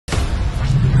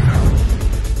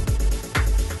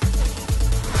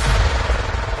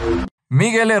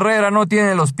Miguel Herrera no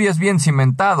tiene los pies bien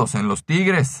cimentados en los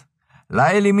Tigres.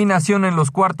 La eliminación en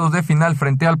los cuartos de final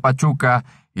frente al Pachuca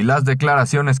y las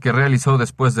declaraciones que realizó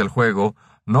después del juego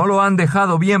no lo han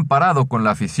dejado bien parado con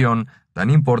la afición tan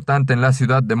importante en la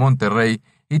ciudad de Monterrey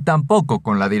y tampoco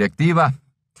con la directiva.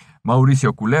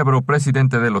 Mauricio Culebro,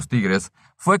 presidente de los Tigres,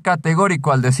 fue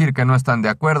categórico al decir que no están de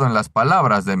acuerdo en las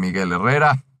palabras de Miguel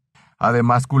Herrera.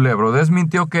 Además, Culebro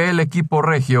desmintió que el equipo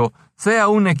regio sea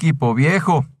un equipo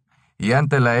viejo y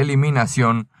ante la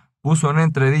eliminación puso en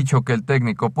entredicho que el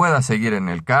técnico pueda seguir en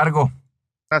el cargo.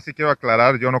 Así quiero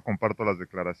aclarar, yo no comparto las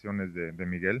declaraciones de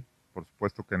Miguel, por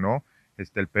supuesto que no.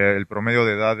 El promedio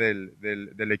de edad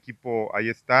del equipo ahí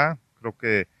está. Creo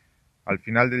que al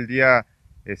final del día,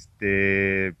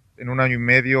 en un año y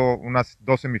medio, unas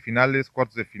 2 semifinales,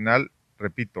 cuartos de final,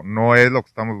 repito, no es lo que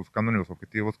estamos buscando ni los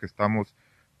objetivos que estamos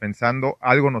pensando.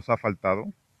 Algo nos ha faltado,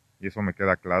 y eso me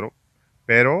queda claro,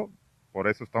 pero por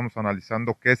eso estamos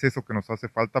analizando qué es eso que nos hace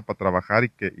falta para trabajar y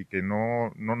que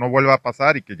no vuelva a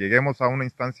pasar y que lleguemos a una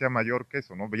instancia mayor que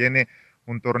eso, ¿no? Viene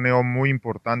un torneo muy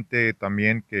importante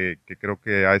también que creo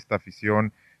que a esta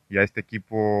afición y a este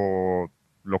equipo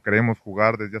lo queremos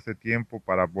jugar desde hace tiempo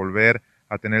para volver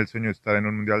a tener el sueño de estar en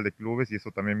un mundial de clubes y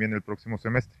eso también viene el próximo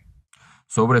semestre.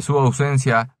 Sobre su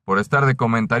ausencia por estar de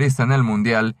comentarista en el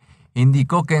mundial,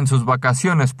 indicó que en sus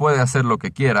vacaciones puede hacer lo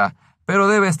que quiera, pero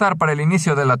debe estar para el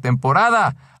inicio de la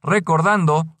temporada,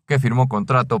 recordando que firmó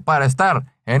contrato para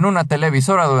estar en una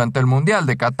televisora durante el Mundial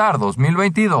de Qatar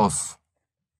 2022.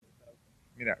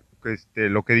 Mira,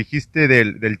 lo que dijiste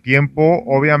del tiempo,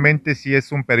 obviamente sí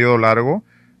es un periodo largo,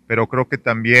 pero creo que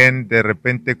también de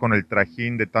repente con el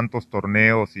trajín de tantos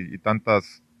torneos y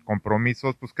tantos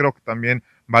compromisos, pues creo que también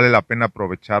vale la pena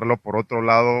aprovecharlo. Por otro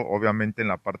lado, obviamente en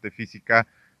la parte física,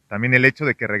 también el hecho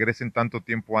de que regresen tanto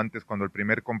tiempo antes, cuando el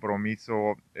primer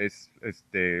compromiso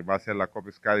va a ser la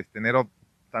Copa Sky de enero,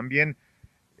 también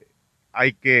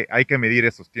hay que medir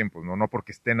esos tiempos, ¿no? No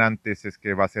porque estén antes es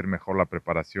que va a ser mejor la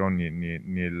preparación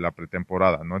ni la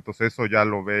pretemporada, ¿no? Entonces eso ya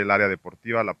lo ve el área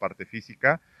deportiva, la parte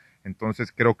física.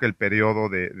 Entonces creo que el periodo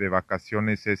de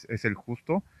vacaciones es el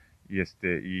justo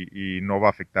y no va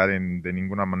a afectar de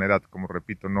ninguna manera, como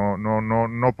repito,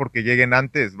 no porque lleguen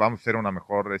antes vamos a hacer una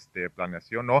mejor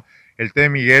planeación, ¿no? El tema de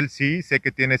Miguel sí, sé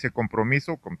que tiene ese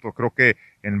compromiso, creo que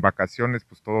en vacaciones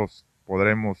pues todos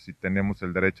podremos y tenemos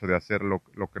el derecho de hacer lo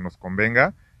que nos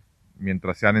convenga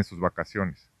mientras sean en sus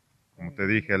vacaciones. Como te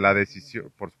dije, la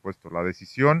decisión, por supuesto, la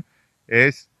decisión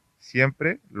es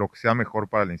siempre lo que sea mejor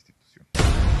para la institución.